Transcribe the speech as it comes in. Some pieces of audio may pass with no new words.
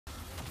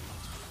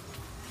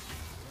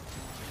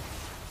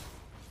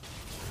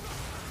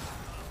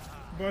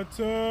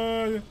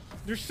But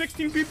there's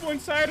 16 people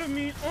inside of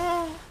me.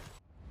 Oh.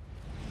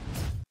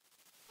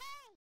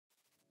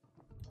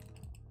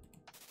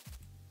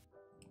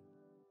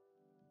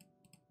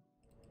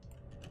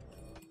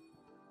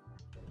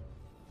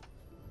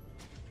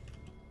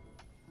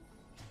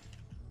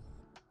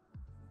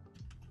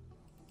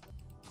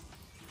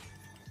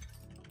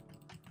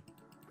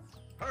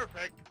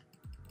 Perfect.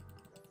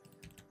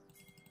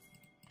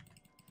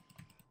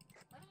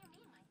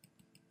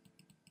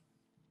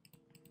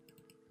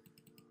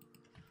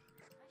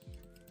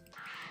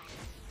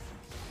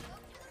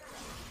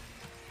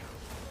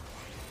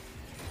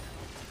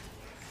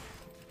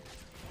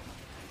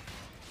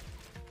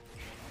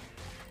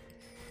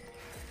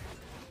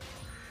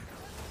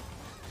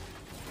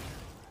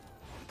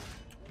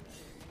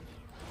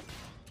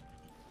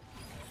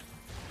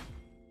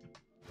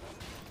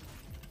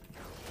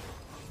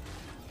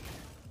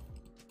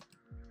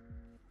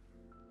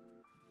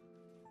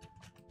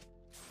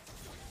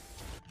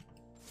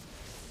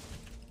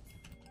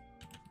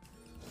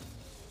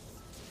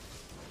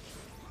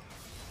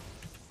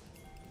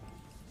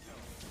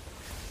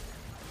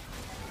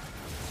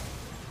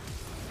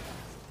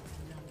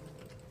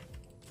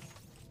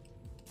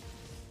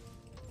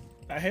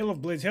 Halo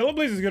Blades. Halo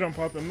Blades is good on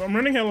pop. I'm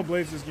running Halo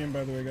Blades this game,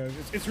 by the way, guys.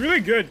 It's really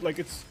good. Like,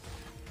 it's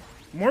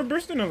more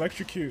burst than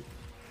Electrocute.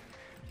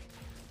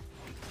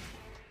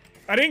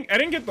 I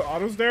didn't get the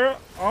autos there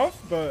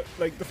off, but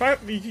like the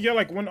fact that you can get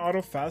like one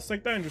auto fast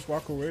like that and just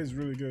walk away is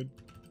really good.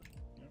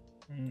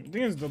 I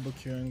think it's double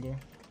Q angle.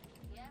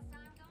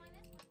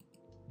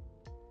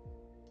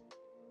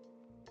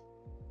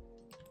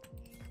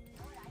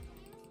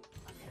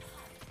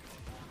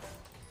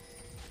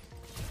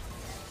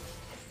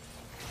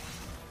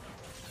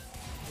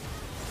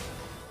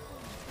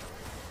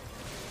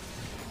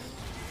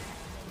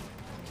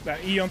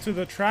 That E onto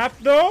the trap,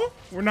 though,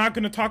 we're not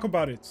going to talk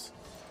about it.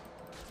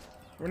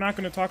 We're not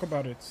going to talk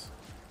about it.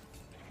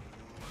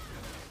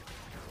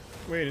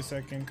 Wait a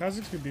second.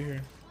 Kha'Zix could be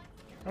here.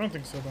 I don't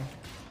think so, though.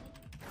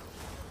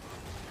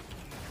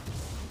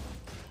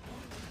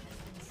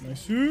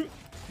 Nice shoot.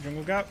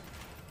 Jungle gap.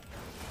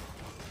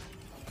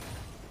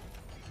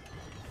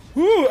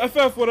 Whoo!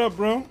 FF, what up,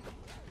 bro?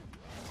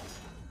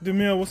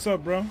 Demille, what's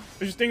up, bro? I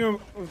was just thinking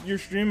of your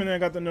stream and then I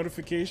got the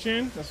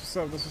notification. That's what's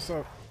up. That's what's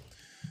up.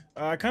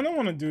 I kind of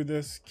want to do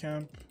this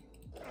camp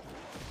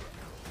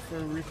for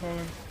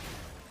recalling.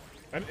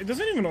 It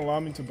doesn't even allow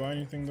me to buy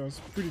anything though.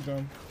 It's pretty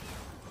dumb.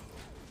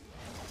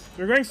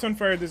 They're going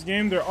Sunfire this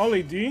game. They're all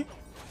AD.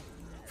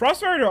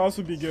 Frostfire will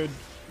also be good,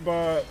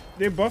 but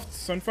they buffed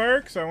Sunfire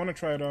because I want to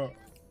try it out.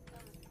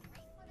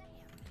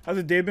 How's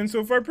the day been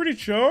so far? Pretty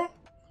chill.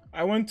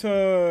 I went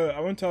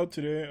out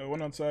today. I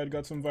went outside,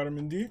 got some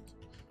vitamin D.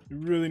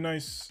 Really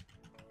nice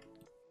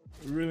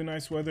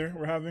weather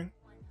we're having.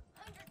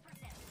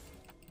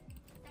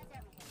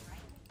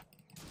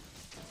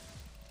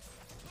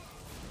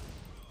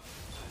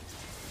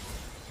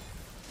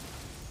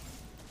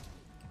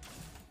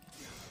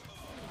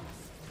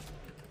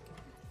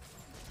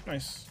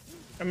 Nice.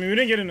 I mean, we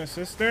didn't get an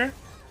assist there,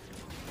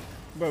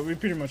 but we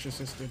pretty much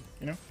assisted,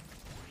 you know?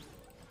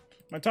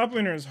 My top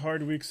laner is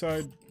hard weak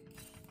side.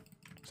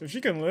 So if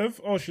she can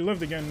live. Oh, she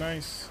lived again.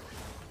 Nice.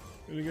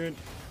 Really good.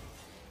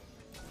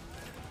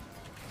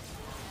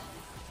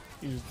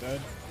 He's dead.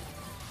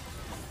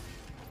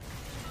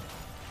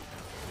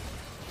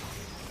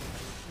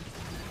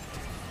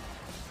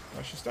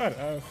 Oh, she started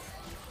F.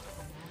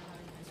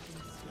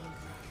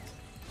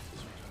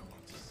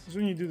 This is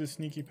when you do the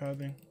sneaky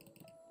pathing.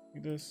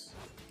 Like this.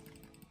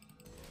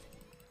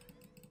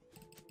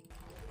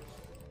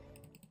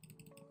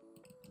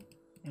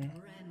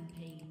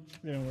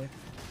 Didn't work.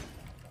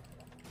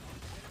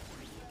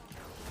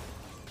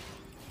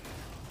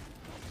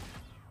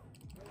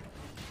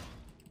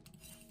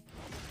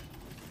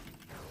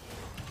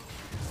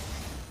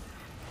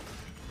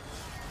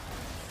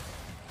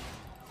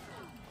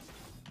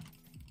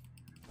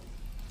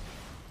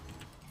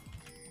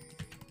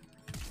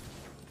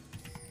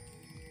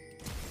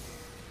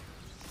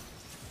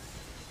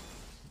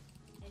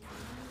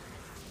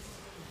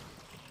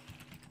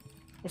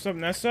 What's up,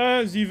 Nessa?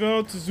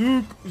 Zivel,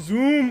 Tazuk,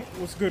 Zoom.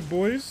 What's good,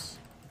 boys?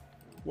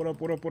 What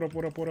up, what up, what up,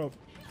 what up, what up?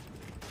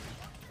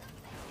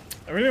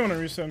 I really want to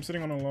reset. I'm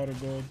sitting on a lot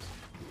of gold.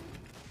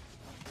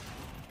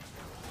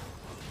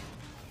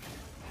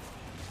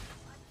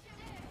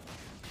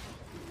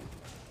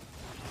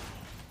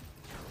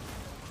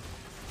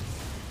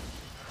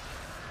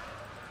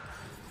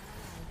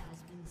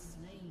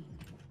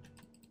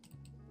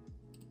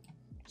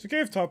 It's okay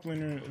if top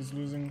laner is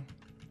losing.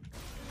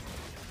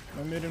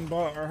 My mid and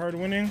bot are hard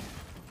winning.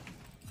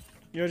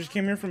 Yo, just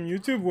came here from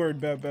YouTube. Word,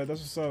 bet. That's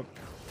what's up.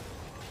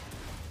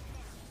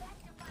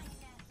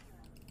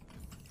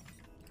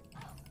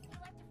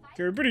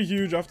 Okay, we're pretty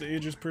huge off the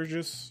Aegis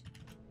purchase.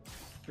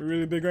 We're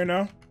really big right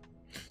now.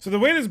 So the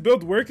way this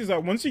build works is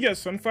that once you get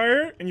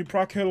Sunfire and you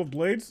proc Hail of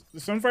Blades, the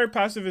Sunfire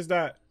passive is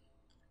that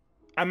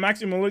at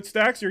max immolate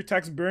stacks, your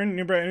attacks burn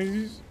nearby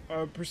enemies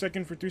per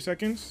second for 3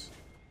 seconds.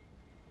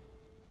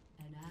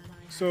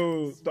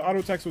 So the auto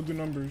attacks will do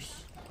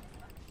numbers.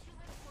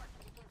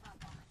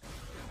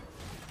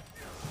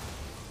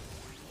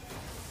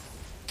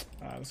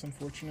 that's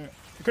unfortunate.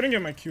 I couldn't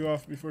get my Q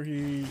off before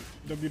he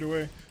W'd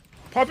away.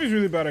 Poppy's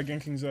really bad at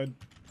ganking Zed.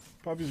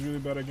 Poppy's really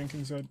bad at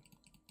ganking Zed.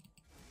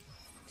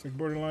 It's like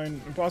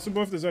borderline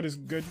impossible if the Zed is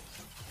good.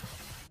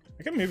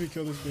 I can maybe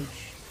kill this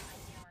bitch.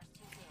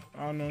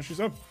 I don't know, she's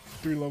up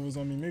 3 levels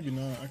on me. Maybe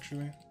not,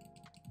 actually.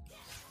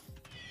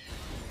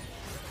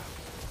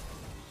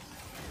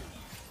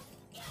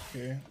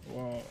 Okay,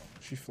 well,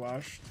 she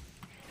flashed.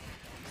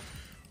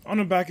 On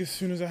the back as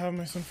soon as I have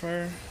my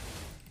Sunfire.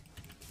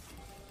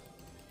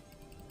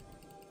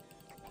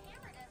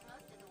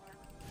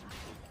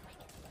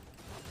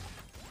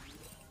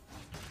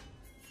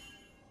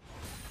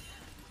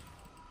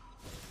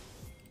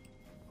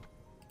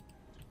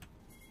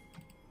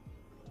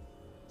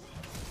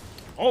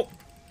 Oh!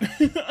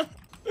 I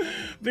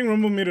think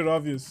Rumble made it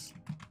obvious.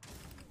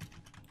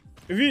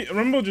 If he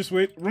Rumble just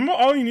wait. Rumble,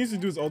 all he needs to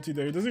do is ulti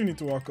there. He doesn't even need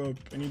to walk up,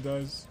 and he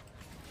does.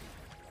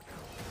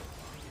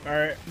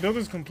 Alright, build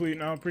is complete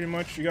now, pretty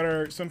much. You got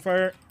our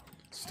Sunfire.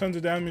 It's tons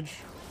of damage.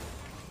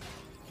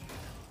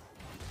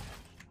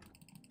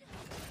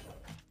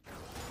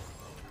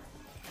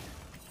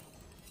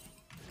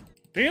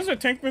 They use a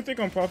tank mythic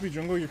on Poppy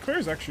jungle. Your clear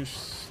is actually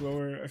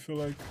slower, I feel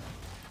like.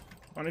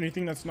 On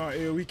anything that's not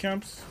AoE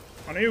camps.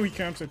 On AoE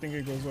camps, I think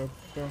it goes up,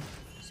 though.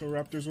 So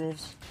Raptors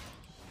Wolves.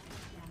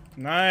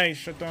 Nice!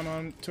 Shut down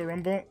on to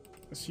Rumble.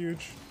 That's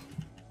huge.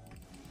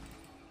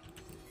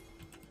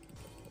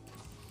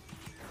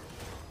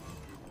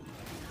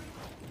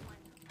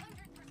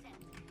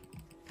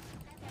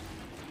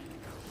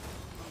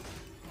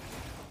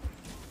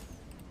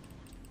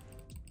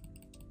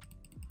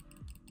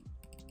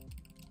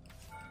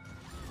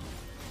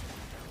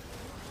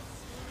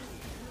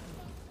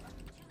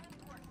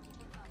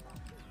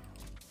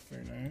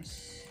 Very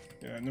nice.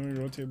 Yeah, and then we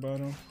rotate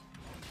bottom.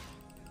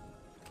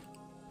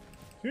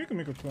 Here you can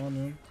make a claw,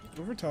 man.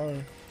 Go for tower.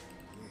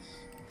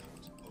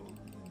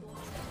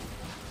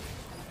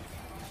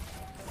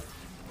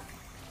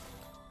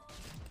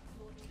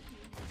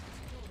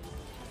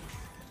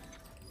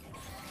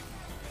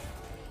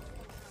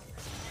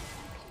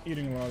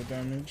 Eating a lot of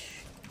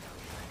damage.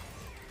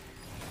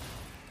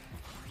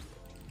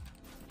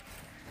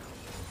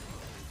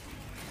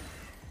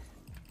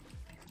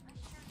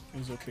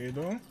 He's okay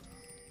though.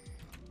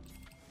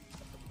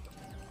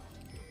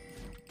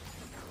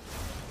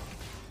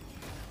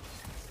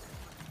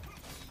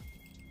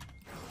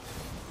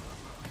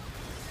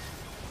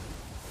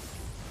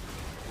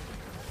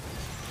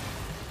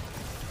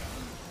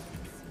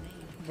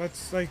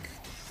 That's like...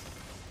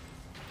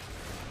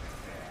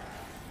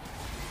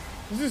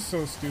 This is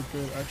so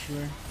stupid,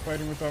 actually.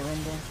 Fighting without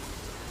Rumble.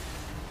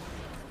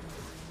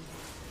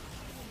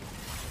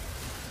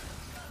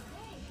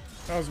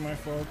 That was my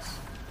fault.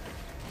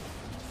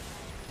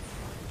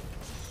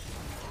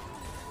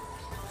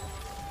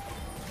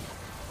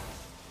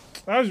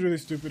 That was really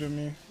stupid of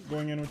me,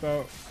 going in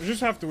without... I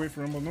just have to wait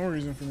for Rumble. No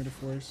reason for me to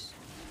force.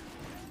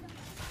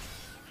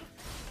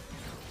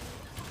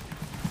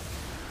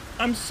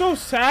 I'm so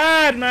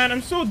sad, man.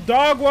 I'm so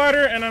dog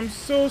water, and I'm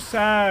so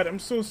sad. I'm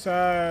so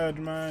sad,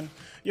 man.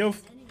 Yo,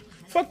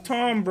 fuck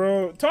Tom,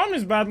 bro. Tom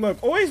is bad luck.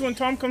 Always when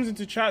Tom comes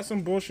into chat,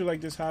 some bullshit like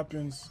this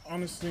happens.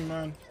 Honestly,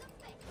 man.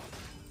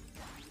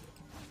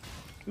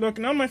 Look,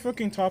 now my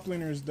fucking top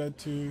laner is dead,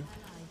 too.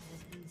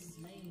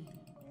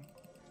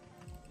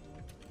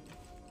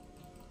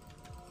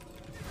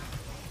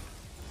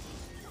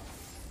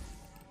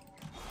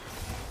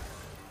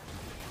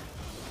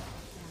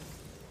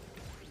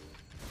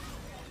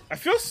 I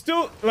feel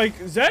still like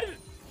Zed.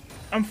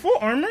 I'm full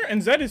armor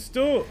and Zed is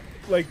still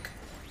like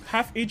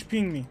half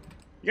HPing me.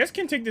 You guys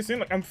can take this in.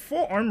 Like I'm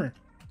full armor,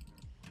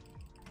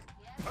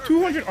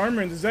 200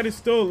 armor, and the Zed is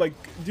still like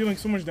dealing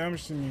so much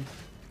damage to me.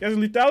 He has a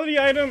lethality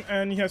item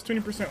and he has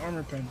 20%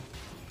 armor pen.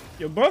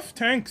 Yo, buff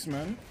tanks,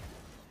 man.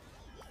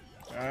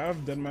 I have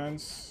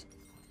Deadmans.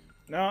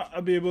 Now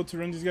I'll be able to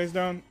run these guys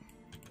down.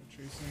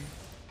 Chasing.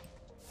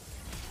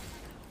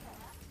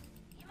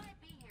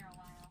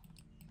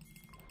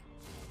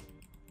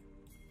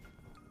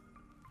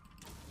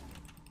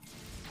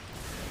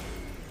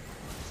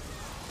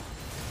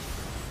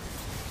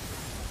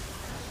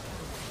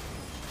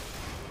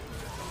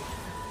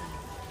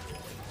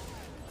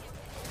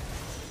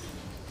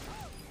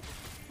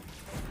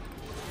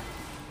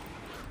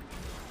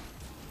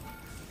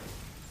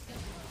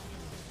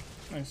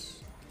 Nice.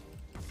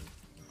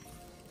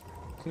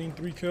 Clean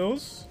 3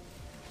 kills.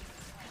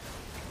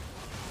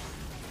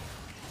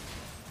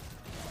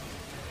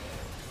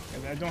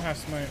 I don't have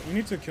smite. We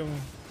need to kill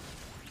him.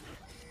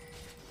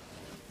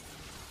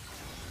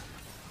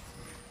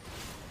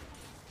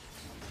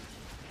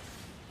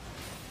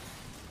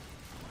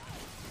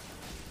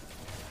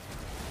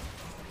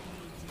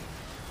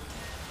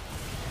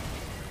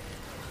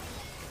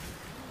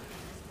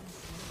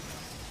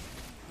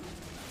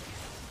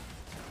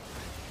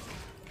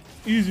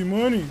 Easy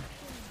money.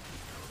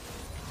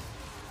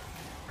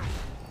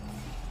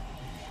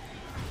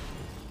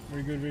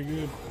 Very good, very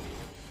good.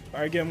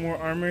 I get more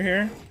armor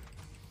here.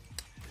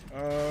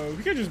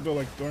 We could just build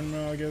like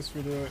Thornmail, I guess, for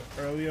the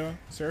earlier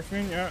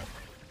Seraphine, yeah.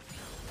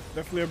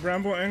 Definitely a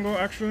Bramble angle,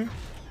 actually.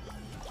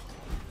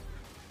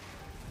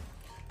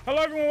 Hello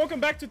everyone,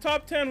 welcome back to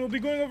Top 10. We'll be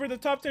going over the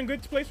top 10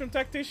 good plays from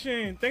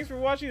Tactician. Thanks for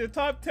watching the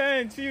top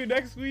 10. See you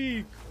next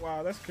week.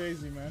 Wow, that's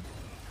crazy, man.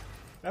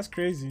 That's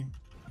crazy.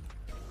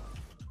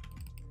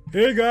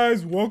 Hey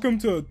guys, welcome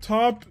to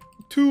top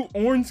 2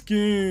 orange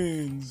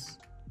skins.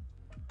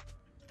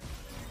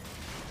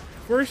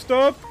 First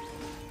up,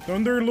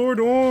 Thunderlord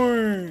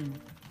Orn.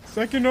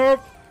 Second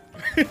up,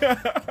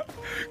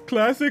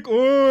 Classic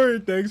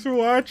Orn. Thanks for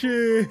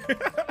watching.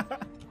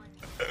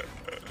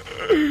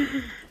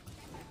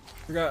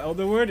 We got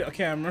Elderwood.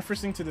 Okay, I'm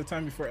referencing to the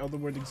time before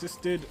Elderwood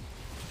existed.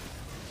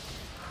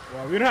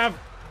 Wow, we would have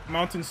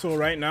Mountain Soul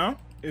right now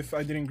if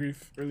I didn't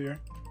grief earlier.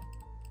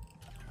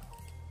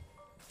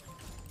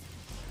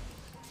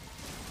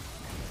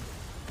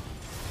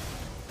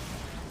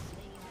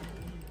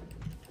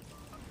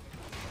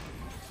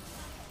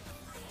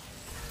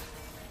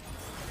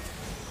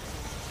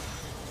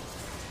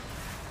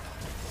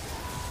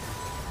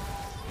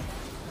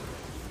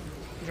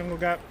 Jungle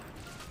gap.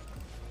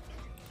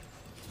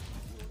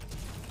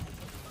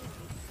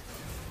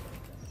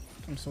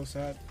 I'm so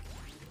sad.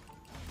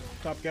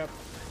 Top gap.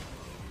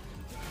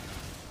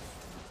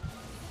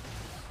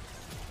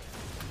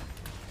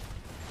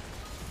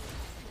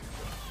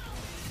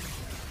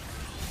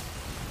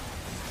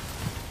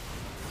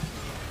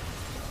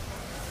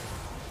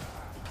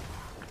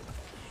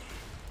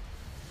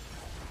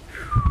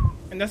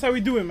 And that's how we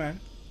do it, man.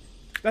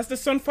 That's the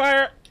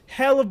Sunfire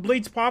Hell of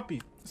Blades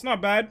Poppy. It's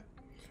not bad.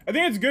 I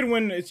think it's good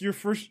when it's your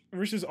first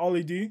versus all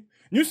AD. New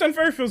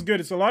Sunfire feels good.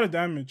 It's a lot of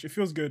damage. It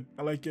feels good.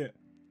 I like it.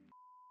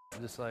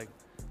 Just like,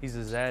 he's a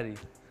zaddy.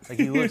 Like,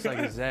 he looks like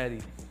a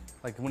zaddy.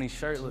 Like, when he's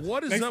shirtless.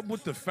 What is up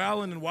with the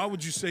Fallon, and why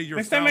would you say you're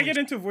Next time I get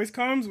into voice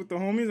comms with the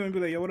homies, I'm gonna be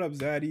like, yo, what up,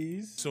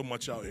 zaddies? So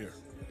much out here.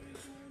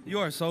 You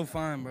are so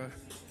fine, bro.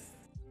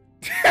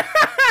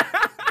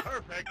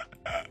 Perfect.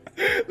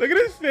 Look at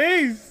his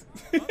face.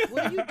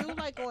 What do you do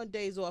like on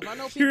days off? I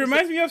know people. He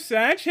reminds me of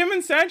Sanch. Him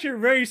and Sanch are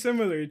very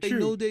similar. True.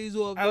 No days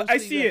off. No I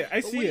see it. I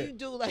see what it. What do you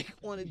do like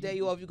on a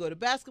day off? You go to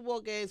basketball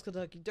games,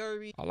 Kentucky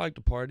Derby. I like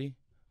to party.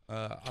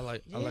 I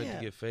like to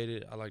get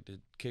faded. I like to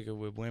kick it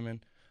with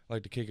women. I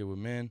like to kick it with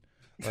men.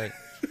 Like,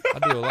 I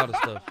do a lot of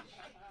stuff.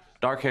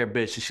 Dark hair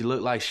bitch, and she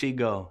look like she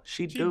go.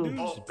 She do.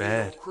 She's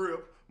bad.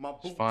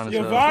 She's fine as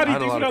Yo, hell. Vadi, I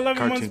had a thanks for lot the of 11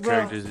 cartoon months, bro.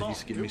 characters that used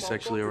to get me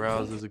sexually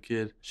aroused as a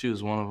kid. She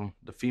was one of them.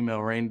 The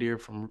female reindeer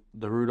from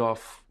the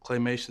Rudolph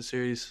claymation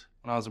series.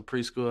 When I was in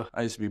preschool,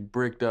 I used to be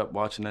bricked up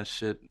watching that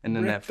shit. And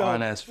then that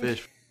fine ass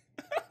fish.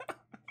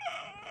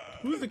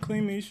 Who's the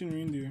claymation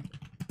reindeer?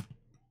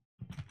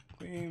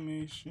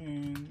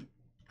 Claymation.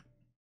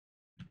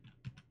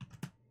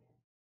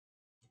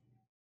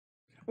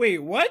 Wait,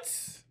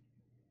 what?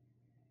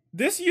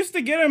 This used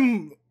to get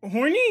him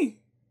horny?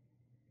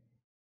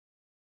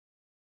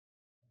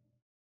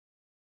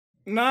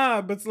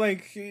 Nah, but it's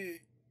like,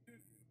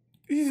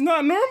 he's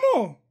not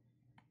normal.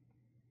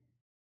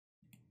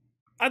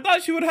 I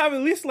thought she would have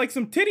at least like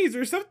some titties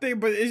or something,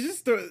 but it's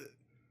just a...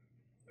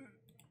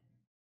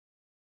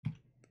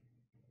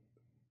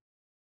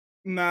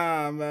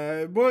 Nah,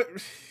 man, but...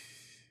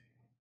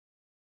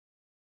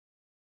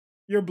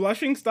 You're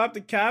blushing. Stop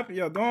the cap.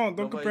 Yo, don't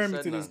compare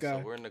me to this guy.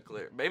 So we're in the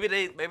clear. Maybe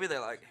they're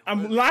like.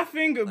 I'm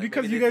laughing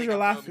because you guys are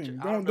laughing.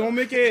 Don't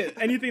make it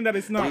anything that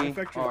is not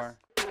effective.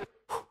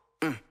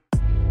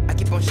 I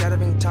keep on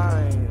shattering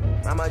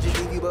time. I might just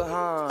leave you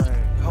behind.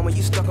 Homie,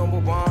 you stuck on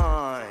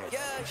rewind.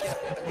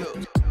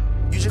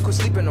 You should quit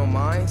sleeping on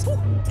mine.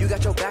 You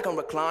got your back on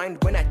recline.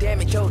 When I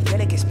damage your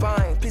delicate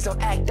spine, please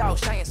don't act out,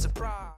 shy and surprise.